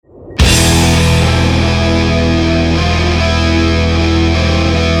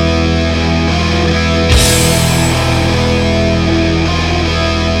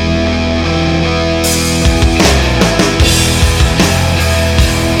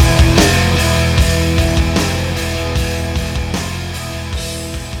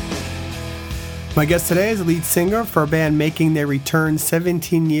My guest today is the lead singer for a band making their return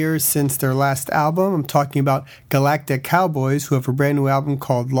 17 years since their last album. I'm talking about Galactic Cowboys, who have a brand new album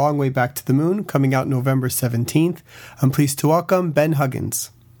called Long Way Back to the Moon, coming out November 17th. I'm pleased to welcome Ben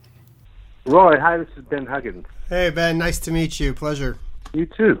Huggins. Roy, hi, this is Ben Huggins. Hey, Ben, nice to meet you. Pleasure. You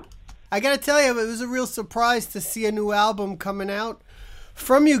too. I got to tell you, it was a real surprise to see a new album coming out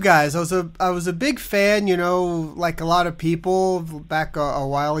from you guys. I was a big fan, you know, like a lot of people back a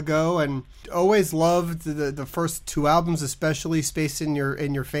while ago, and always loved the first two albums, especially Space in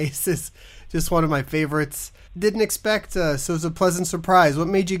Your Face is just one of my favorites. Didn't expect, so it was a pleasant surprise. What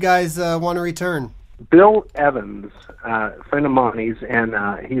made you guys want to return? Bill Evans, a friend of Monty's, and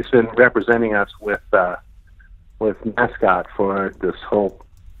he's been representing us with Mascot for this whole,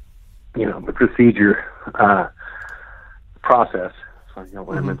 the procedure process. I don't know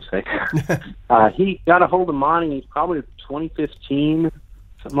what I meant to say. He got a hold of Monty probably 2015,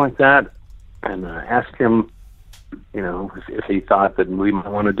 something like that, and asked him, if he thought that we might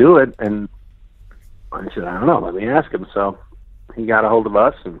want to do it. And I said, I don't know, let me ask him. So he got a hold of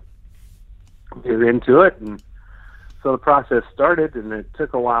us, and we were into it. And so the process started, and it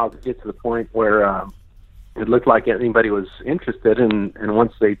took a while to get to the point where it looked like anybody was interested. And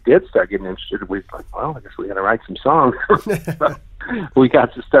once they did start getting interested, we thought, well, I guess we got to write some songs. We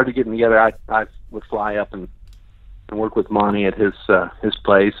started getting together. I would fly up and work with Monty at his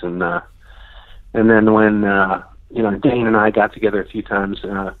place, and then when Dane and I got together a few times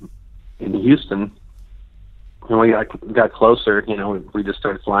in Houston, and we got closer, we just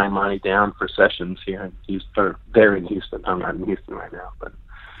started flying Monty down for sessions here in Houston, or there in Houston. I'm not in Houston right now, but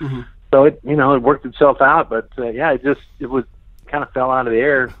so it worked itself out. But it was kind of fell out of the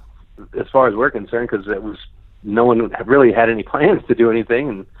air as far as we're concerned, because no one really had any plans to do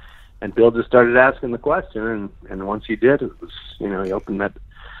anything, and Bill just started asking the question, and once he did, it was he opened that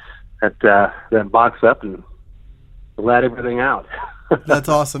box up and let everything out. That's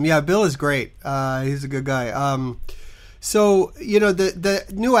awesome. Yeah, Bill is great. He's a good guy. So the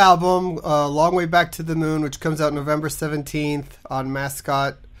new album, Long Way Back to the Moon, which comes out November 17th on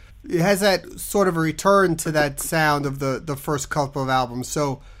Mascot, it has that sort of a return to that sound of the first couple of albums.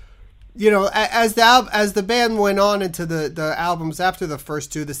 So, as the band went on into the albums after the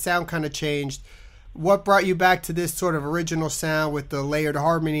first two, the sound kind of changed. What brought you back to this sort of original sound with the layered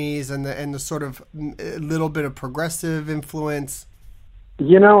harmonies and the sort of little bit of progressive influence?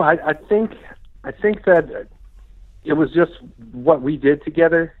 I think that it was just what we did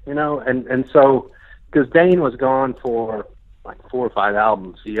together, and so, because Dane was gone for like 4 or 5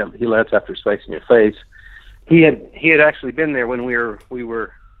 albums. He left after Space in Your Face. He had actually been there when we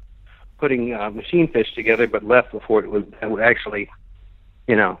were putting Machine Fish together, but left before it was actually,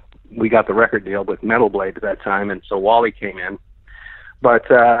 we got the record deal with Metal Blade at that time, and so Wally came in.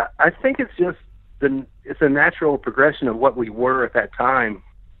 But I think it's just it's a natural progression of what we were at that time.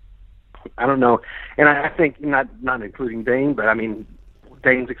 I don't know, and I think not including Dane, but I mean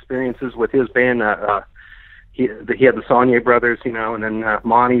Dane's experiences with his band. He had the Saunier brothers, and then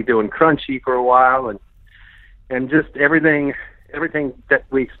Monty doing Crunchy for a while, and just everything that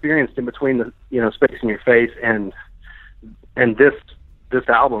we experienced in between the Space in Your Face and this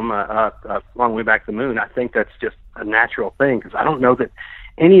album, Long Way Back to the Moon. I think that's just a natural thing, because I don't know that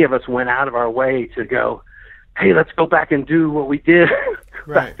any of us went out of our way to go, hey, let's go back and do what we did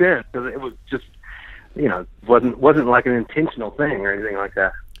back then, because it was just wasn't like an intentional thing or anything like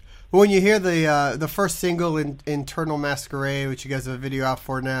that. When you hear the first single, Internal Masquerade, which you guys have a video out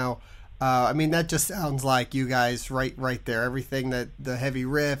for now, that just sounds like you guys right there. Everything, that the heavy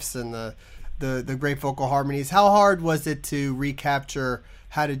riffs and the great vocal harmonies. How hard was it to recapture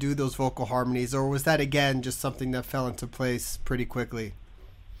how to do those vocal harmonies, or was that again just something that fell into place pretty quickly?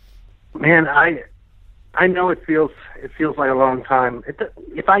 Man, I know it feels like a long time.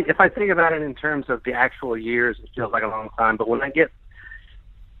 If I think about it in terms of the actual years, it feels like a long time. But when I get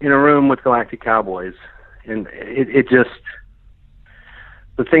in a room with Galactic Cowboys, and it just,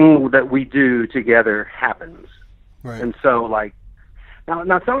 the thing that we do together happens. Right. And so, like,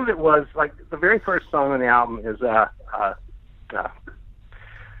 now some of it was, like, the very first song on the album is In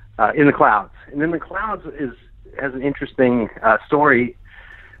the Clouds. And In the Clouds has an interesting story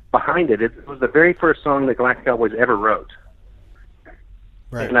behind it. It was the very first song that Galactic Cowboys ever wrote.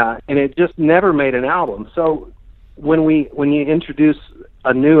 Right. And it just never made an album. So when you introduce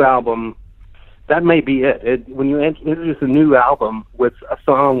a new album, that may be it. When you introduce a new album with a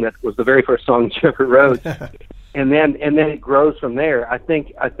song that was the very first song you ever wrote, and then it grows from there. I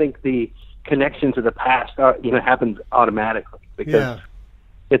think the connection to the past, happens automatically, because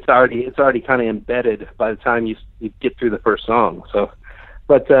it's already kind of embedded by the time you get through the first song. So,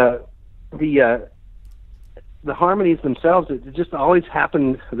 but the harmonies themselves, it just always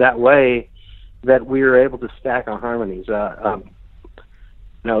happened that way, that we were able to stack our harmonies. Alan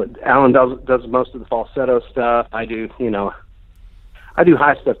does most of the falsetto stuff. I do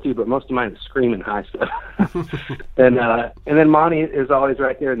high stuff too, but most of mine is screaming high stuff. and then Monty is always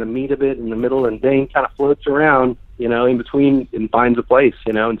right there in the meat of it, in the middle, and Dane kind of floats around, in between and finds a place,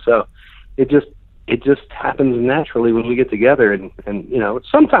 and so it just happens naturally when we get together, and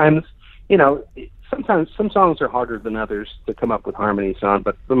sometimes some songs are harder than others to come up with harmonies on,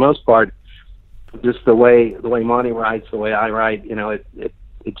 but for the most part, just the way Monty writes, the way I write,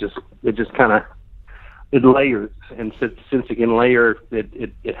 it just kind of, it layers, and since it can layer,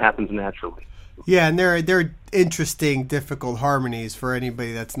 it happens naturally. Yeah, and they're interesting, difficult harmonies for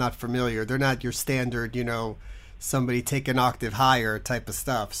anybody that's not familiar. They're not your standard, somebody take an octave higher type of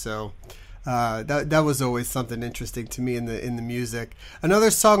stuff. So that was always something interesting to me in the music. Another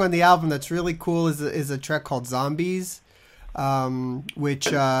song on the album that's really cool is a track called Zombies, which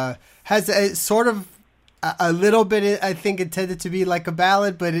has a sort of a little bit, I think, intended to be like a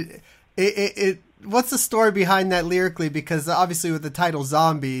ballad, but it what's the story behind that lyrically? Because obviously with the title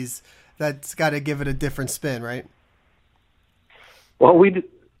Zombies, that's got to give it a different spin, right? Well,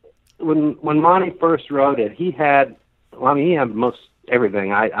 when Monty first wrote it, he had most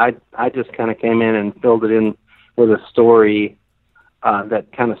everything. I just kind of came in and filled it in with a story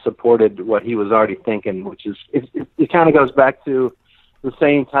that kind of supported what he was already thinking, which is it kind of goes back to the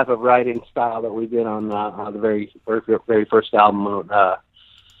same type of writing style that we did on the very first album.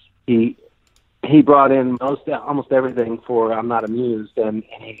 He brought in almost everything for "I'm Not Amused," and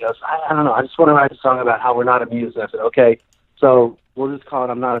he goes, I don't know, I just want to write a song about how we're not amused. And I said, okay, so we'll just call it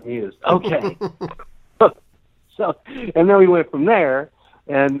 "I'm Not Amused." Okay. So, and then we went from there,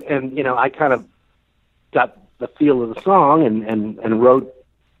 and I kind of got the feel of the song and wrote,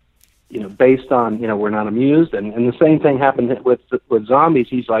 based on, we're not amused, and the same thing happened with Zombies.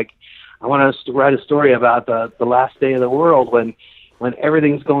 He's like, I want us to write a story about the last day of the world when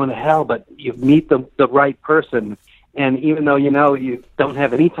everything's going to hell, but you meet the right person, and even though you don't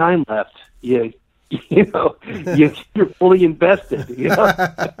have any time left, you're fully invested.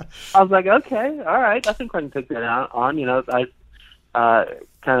 I was like, okay, all right, I think I can take that on. I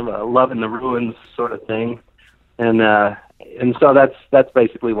kind of a love in the ruins sort of thing, and so that's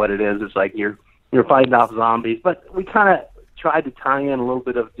basically what it is. It's like you're fighting off zombies, but we kind of tried to tie in a little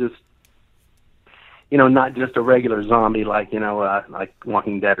bit of just, not just a regular zombie like like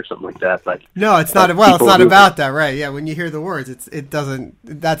Walking Dead or something like that. But no, it's not. Well, it's not about that, right? Yeah, when you hear the words, it doesn't.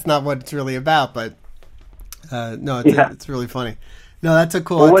 That's not what it's really about. But no, it's really funny. No, that's a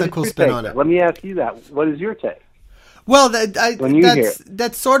cool spin on it. Let me ask you that. What is your take? Well,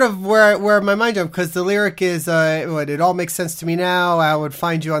 that's sort of where my mind jumped, because the lyric is, it all makes sense to me now. I would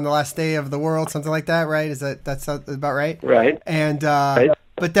find you on the last day of the world, something like that, right? That's about right? Right. And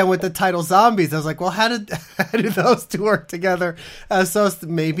but then with the title Zombies, I was like, well, how did those two work together? So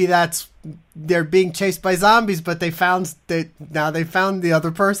maybe they're being chased by zombies, but they found the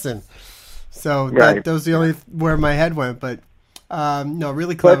other person. So that was the only where my head went. But no,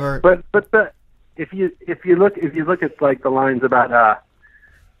 really clever. But if you look at like the lines about,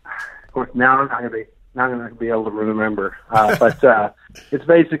 of course now I'm not gonna be able to remember, but it's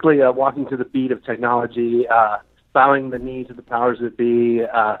basically walking to the beat of technology, bowing the knee to the powers that be.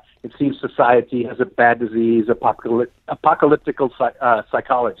 It seems society has a bad disease, apocalyptical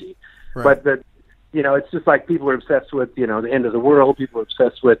psychology, right. But that it's just like people are obsessed with the end of the world. People are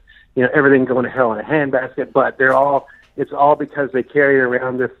obsessed with everything going to hell in a handbasket, but it's all because they carry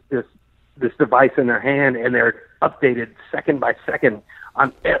around this device in their hand, and they're updated second by second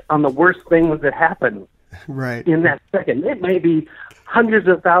on the worst things that happen right in that second. It may be hundreds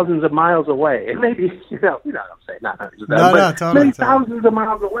of thousands of miles away. It may be, you know what I'm saying, not hundreds of thousands, totally. Thousands of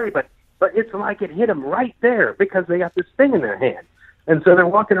miles away. But it's like it hit them right there because they got this thing in their hand. And so they're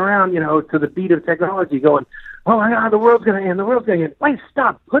walking around, to the beat of technology going, oh my God, the world's going to end, the world's going to end. Wait,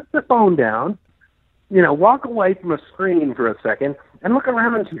 stop, put the phone down, walk away from a screen for a second and look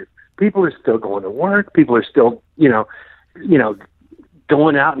around you. People are still going to work. People are still,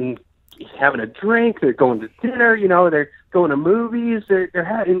 going out and having a drink. They're going to dinner. They're going to movies.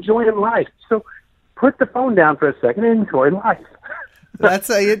 They're enjoying life. So put the phone down for a second and enjoy life. You're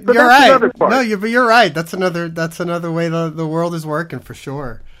right. But you're right. That's another way the world is working for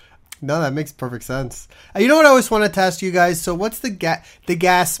sure. No, that makes perfect sense. You know what I always wanted to ask you guys? So what's the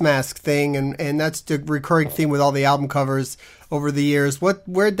gas mask thing? And that's the recurring theme with all the album covers over the years.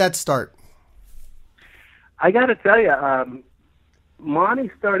 Where'd that start? I got to tell you,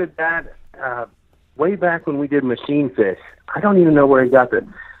 Monty started that way back when we did Machine Fish. I don't even know where he got that.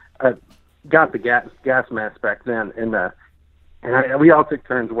 got the gas mask back then, and we all took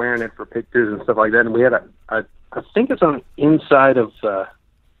turns wearing it for pictures and stuff like that. And we had I think it's on the inside of,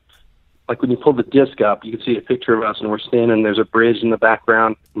 like when you pull the disc up, you can see a picture of us, and we're standing. There's a bridge in the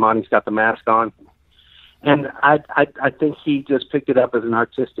background. Monty's got the mask on, and I think he just picked it up as an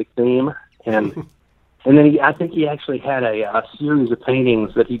artistic theme, and then I think he actually had a series of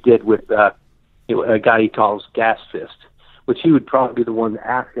paintings that he did with a guy he calls Gas Fist, which he would probably be the one to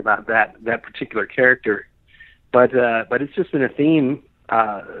ask about that particular character. But it's just been a theme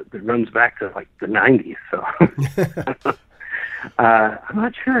that runs back to like the 90s. So I'm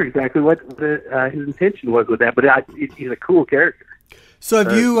not sure exactly what his intention was with that, but he's a cool character. So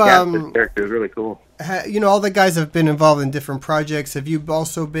have you? This character is really cool. All the guys have been involved in different projects. Have you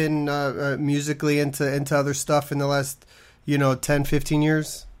also been musically into other stuff in the last 10, 15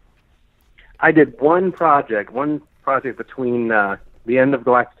 years? I did one project between the end of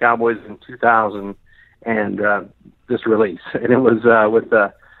Galactic Cowboys in 2000 and this release, and it was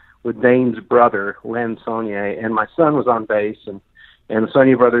with Dane's brother Len Saunier, and my son was on bass, and the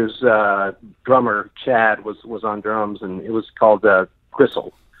Saunier brothers drummer Chad was on drums, and it was called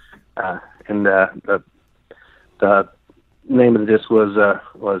Gristle, and the name of the disc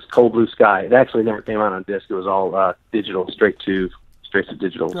was Cold Blue Sky. It actually never came out on disc; it was all digital, straight to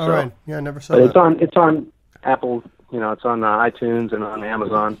digital. All right, yeah, I never saw that. It's on Apple, it's on iTunes and on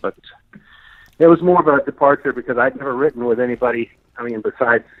Amazon, but it was more of a departure because I'd never written with anybody,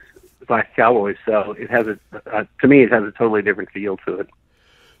 besides Black Cowboys, so it has to me, it has a totally different feel to it.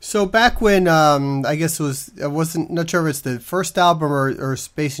 So back when, I guess not sure if it's the first album or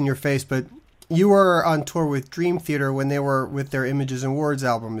Space in Your Face, but you were on tour with Dream Theater when they were with their Images and Words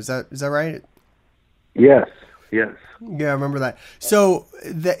album. Is that right? Yes. Yeah, I remember that. So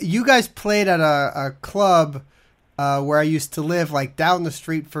you guys played at a club where I used to live, like down the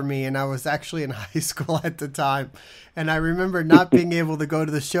street from me, and I was actually in high school at the time. And I remember not being able to go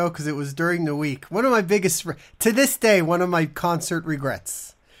to the show because it was during the week. One of my biggest, to this day, one of my concert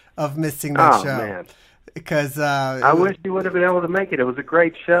regrets of missing that show. Oh, man. Because I wish you would have been able to make it. It was a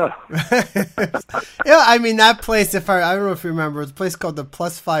great show. Yeah, that place, I don't know if you remember, it was a place called the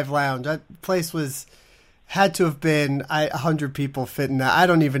Plus 5 Lounge. That place had to have been 100 people fit in that. I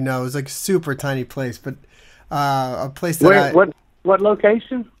don't even know. It was like a super tiny place, but a place that what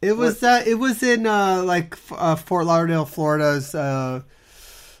location? It was in Fort Lauderdale, Florida's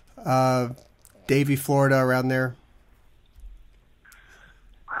Davie, Florida, around there.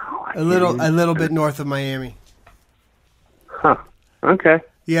 Wow, a little bit north of Miami. Huh. Okay.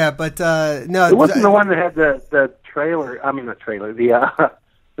 Yeah, but no, it wasn't the one that had the trailer. The trailer,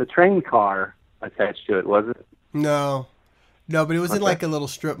 the train car attached to it, was it? No, but it was in like a little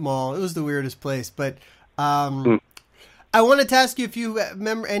strip mall. It was the weirdest place, but. I wanted to ask you if you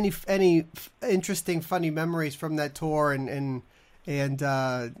remember any interesting, funny memories from that tour, and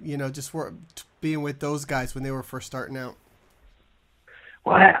just being with those guys when they were first starting out.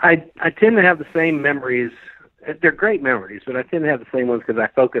 Well, I tend to have the same memories. They're great memories, but I tend to have the same ones because I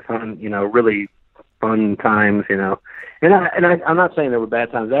focus on really fun times, And I'm not saying there were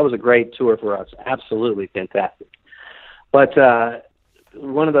bad times. That was a great tour for us, absolutely fantastic. But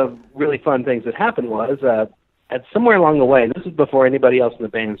one of the really fun things that happened was at somewhere along the way, and this is before anybody else in the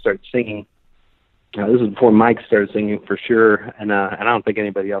band started singing. This is before Mike started singing for sure, and I don't think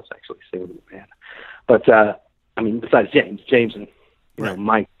anybody else actually sang in the band. But besides James and right.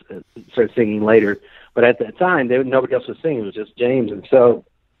 Mike started singing later. But at that time, nobody else was singing; it was just James. And so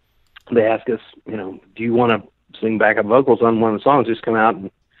they asked us, do you want to sing backup vocals on one of the songs? Just come out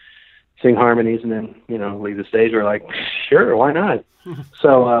and sing harmonies, and then leave the stage. We're like, sure, why not?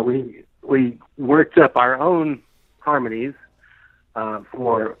 So we worked up our own harmonies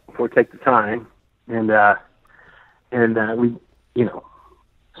for Take the Time, and we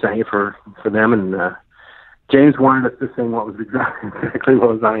sang it for them. And James wanted us to sing what was exactly what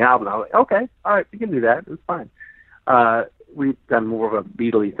was on the album. I was like, okay, all right, we can do that. It's fine. We've done more of a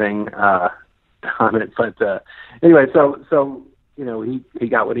Beatley thing on it, but anyway, so. He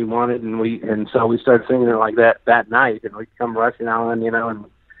got what he wanted, and so we started singing it like that night, and we'd come rushing on, and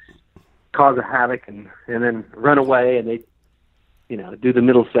cause a havoc, and then run away, and they, do the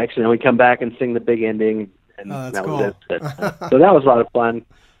middle section, and we come back and sing the big ending, and that cool. was it. So that was a lot of fun.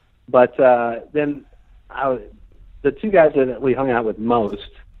 But then the two guys that we hung out with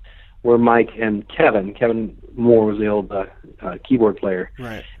most were Mike and Kevin. Kevin Moore was the old keyboard player,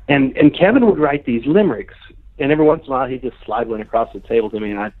 right? And Kevin would write these limericks. And every once in a while, he'd just slide one across the table to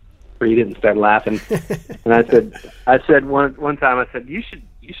me, and I'd read it and start laughing. And I said one time, I said, you should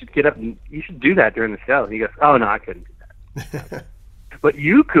get up and you should do that during the show. And he goes, oh no, I couldn't do that. but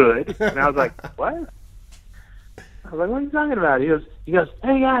you could. And I was like, what? I was like, what are you talking about? He goes,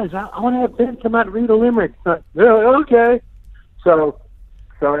 hey guys, I want to have Ben come out and read a limerick. Like, okay. So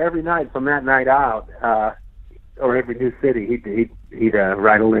every night from that night out, or every new city, he'd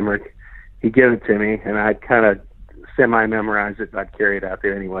write a limerick. He'd give it to me, and I'd kind of semi-memorize it. I'd carry it out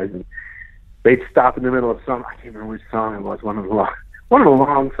there anyways. And they'd stop in the middle of some, I can't remember which song it was, one of the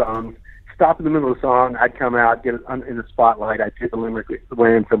long songs. Stop in the middle of the song. I'd come out, get it in the spotlight. I'd take the limerick,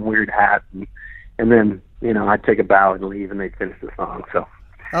 wearing some weird hat, and then I'd take a bow and leave, and they'd finish the song. So.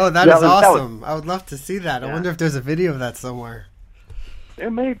 Oh, that is awesome! I would love to see that. Yeah. I wonder if there's a video of that somewhere.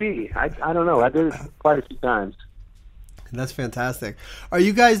 There may be. I don't know. I did it quite a few times. That's fantastic. Are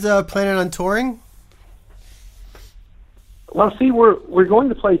you guys planning on touring? Well, see, we're going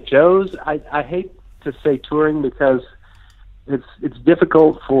to play shows. I hate to say touring because it's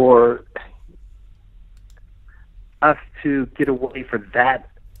difficult for us to get away for that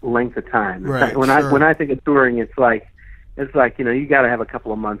length of time. Right, when I think of touring, it's like you got to have a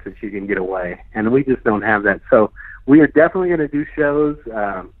couple of months that you can get away, and we just don't have that. So we are definitely going to do shows,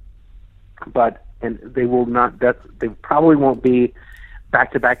 but they will not. They probably won't be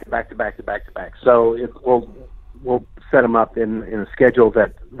back to back. So we'll set them up in a schedule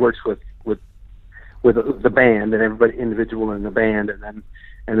that works with the band and everybody individual in the band, and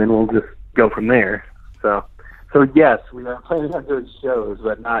then we'll just go from there. So yes, we are planning on doing shows,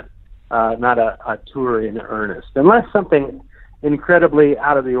 but not a tour in earnest, unless something incredibly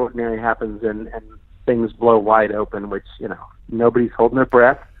out of the ordinary happens and things blow wide open, which nobody's holding their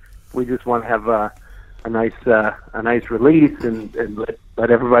breath. We just want to have a nice release and let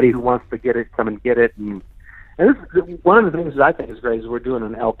everybody who wants to get it come and get it. And this is one of the things that I think is great is we're doing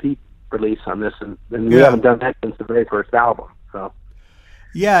an LP release on this, and we haven't done that since the very first album. So.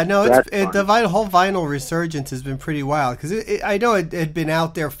 Yeah, no, the whole vinyl resurgence has been pretty wild because I know it had been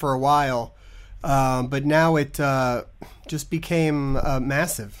out there for a while, but now it just became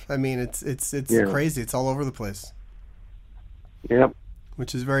massive. I mean, it's crazy. It's all over the place. Yep.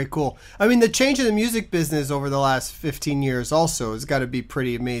 Which is very cool. I mean, the change in the music business over the last 15 years also has got to be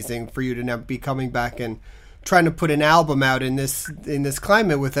pretty amazing for you to now be coming back and trying to put an album out in this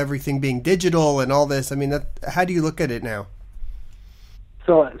climate with everything being digital and all this. I mean, how do you look at it now?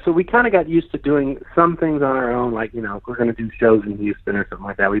 So we kind of got used to doing some things on our own, like, if we're going to do shows in Houston or something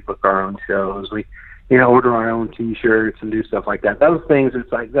like that, we book our own shows. We, order our own T-shirts and do stuff like that. Those things,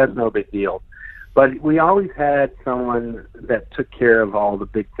 it's like, that's no big deal. But we always had someone that took care of all the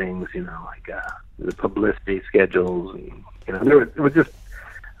big things, like the publicity schedules. And,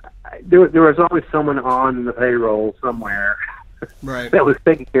 there was always someone on the payroll somewhere right. that was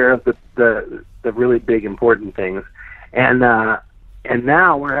taking care of the really big important things. And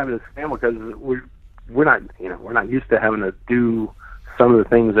now we're having to scramble because we're not used to having to do some of the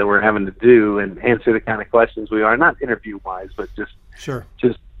things that we're having to do and answer the kind of questions we are, not interview wise, but just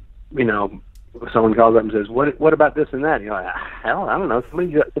someone calls up and says, what about this and that? And you're like, hell, I don't know.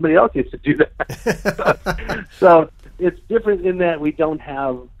 Somebody else used to do that. So it's different in that we don't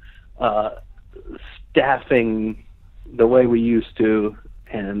have staffing the way we used to,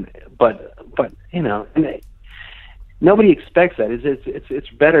 but nobody expects that. It's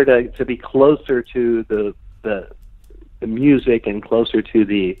better to be closer to the music and closer to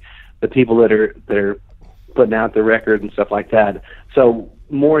the people that are putting out the record and stuff like that. So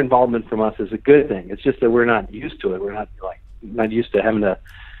more involvement from us is a good thing. It's just that we're not used to it. We're not used to having to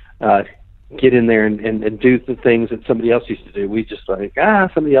get in there and do the things that somebody else used to do. We just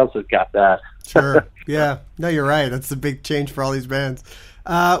somebody else has got that. Sure. Yeah. No, you're right. That's a big change for all these bands.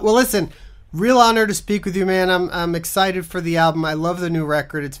 Well, listen, real honor to speak with you, man. I'm excited for the album. I love the new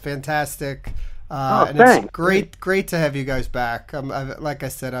record. It's fantastic. And thanks. It's great to have you guys back. Like I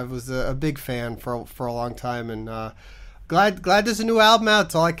said, I was a big fan for a long time, and glad there's a new album out.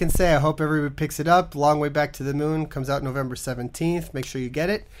 That's all I can say. I hope everybody picks it up. Long Way Back to the Moon comes out November 17th. Make sure you get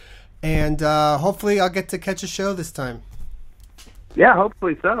it, and hopefully I'll get to catch a show this time. Yeah,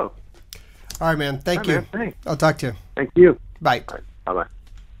 hopefully so. All right, man. Thank you. Man, thanks. I'll talk to you. Thank you. Bye. All right. Bye-bye.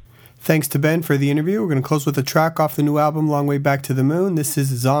 Thanks to Ben for the interview. We're going to close with a track off the new album, Long Way Back to the Moon. This is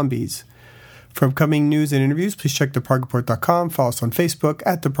Zombies. For upcoming news and interviews, please check theprogreport.com, follow us on Facebook,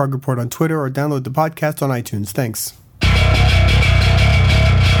 at The Prog Report on Twitter, or download the podcast on iTunes. Thanks.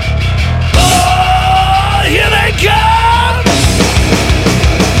 Oh, here they come!